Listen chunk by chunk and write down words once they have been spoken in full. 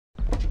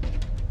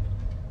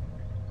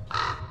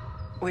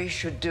We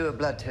should do a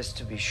blood test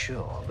to be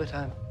sure, but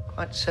I'm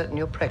quite certain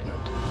you're pregnant.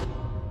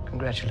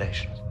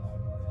 Congratulations.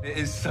 It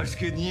is such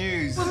good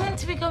news. We're meant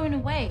to be going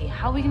away.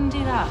 How are we going to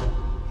do that?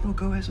 You'll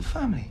go as a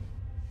family.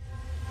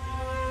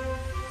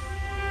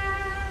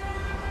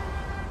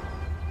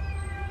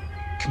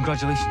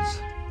 Congratulations.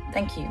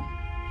 Thank you.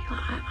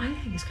 I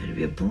think it's going to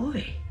be a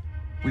boy.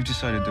 We've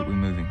decided that we're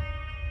moving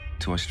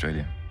to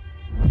Australia.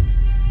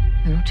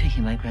 You're not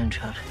taking my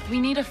grandchild.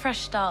 We need a fresh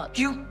start.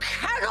 You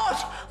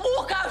cannot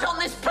walk out on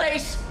this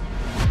place!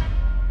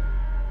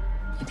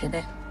 You did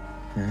it.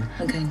 Yeah.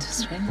 We're going to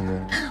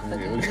Australia. We're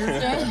going to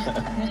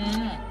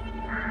Australia.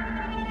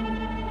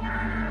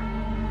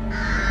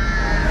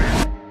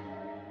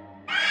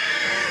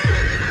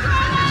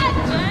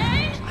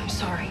 I'm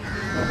sorry.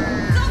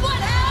 Someone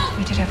help!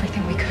 We did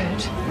everything we could.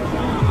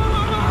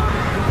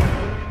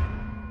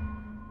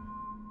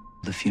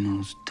 The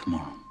funeral's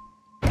tomorrow.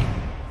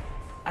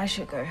 I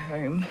should go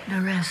home. No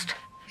rest.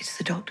 It's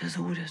the doctor's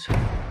orders.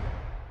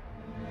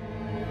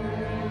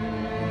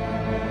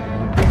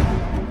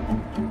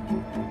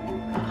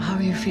 How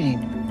are you feeling?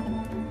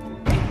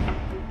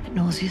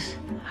 Nauseous?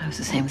 I was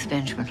the same with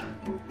Benjamin.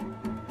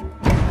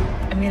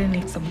 I'm going to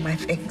need some of my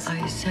things.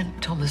 I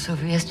sent Thomas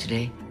over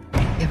yesterday.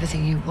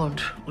 Everything you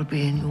want will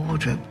be in your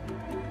wardrobe.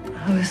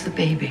 How is the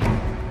baby?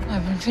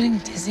 I've been feeling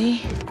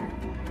dizzy.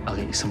 I'll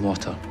get you some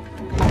water.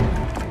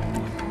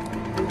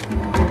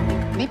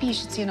 Maybe you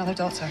should see another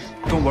doctor.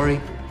 Don't worry.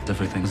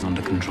 Everything's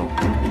under control.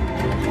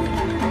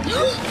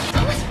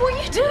 Thomas, what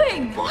are you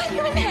doing? Why are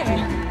you in here?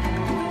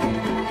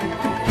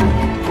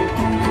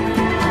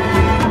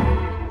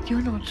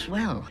 You're not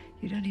well.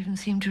 You don't even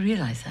seem to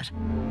realize that.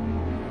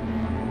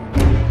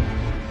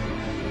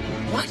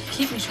 Why do you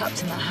keep me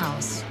trapped in that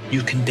house?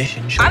 Your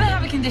condition. I don't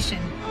have a condition.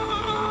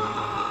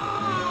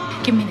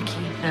 Give me the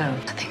key. No.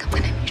 I think I'm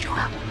going to need your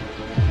help.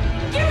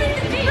 Give me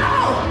the key!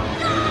 No!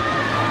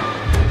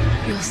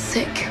 You're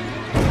sick.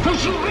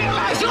 Don't you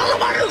realize you're the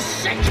one who's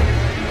sick?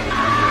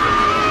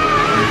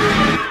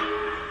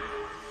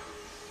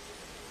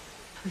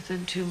 There's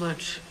been too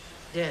much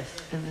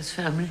death in this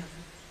family.